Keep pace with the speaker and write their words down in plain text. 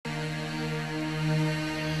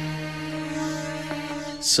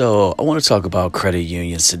So, I want to talk about credit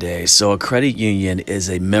unions today. So, a credit union is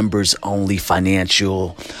a members only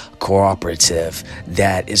financial cooperative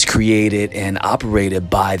that is created and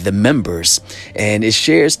operated by the members, and it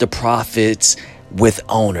shares the profits with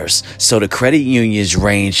owners. So, the credit unions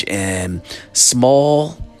range in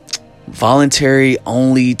small, voluntary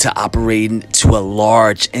only to operating to a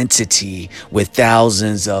large entity with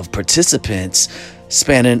thousands of participants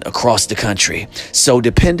spanning across the country. So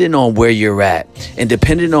depending on where you're at and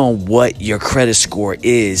depending on what your credit score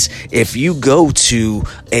is, if you go to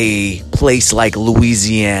a place like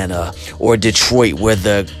Louisiana or Detroit where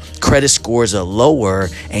the credit scores are lower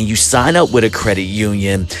and you sign up with a credit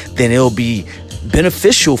union, then it'll be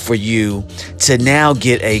beneficial for you to now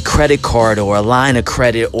get a credit card or a line of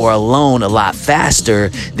credit or a loan a lot faster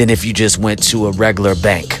than if you just went to a regular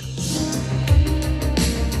bank.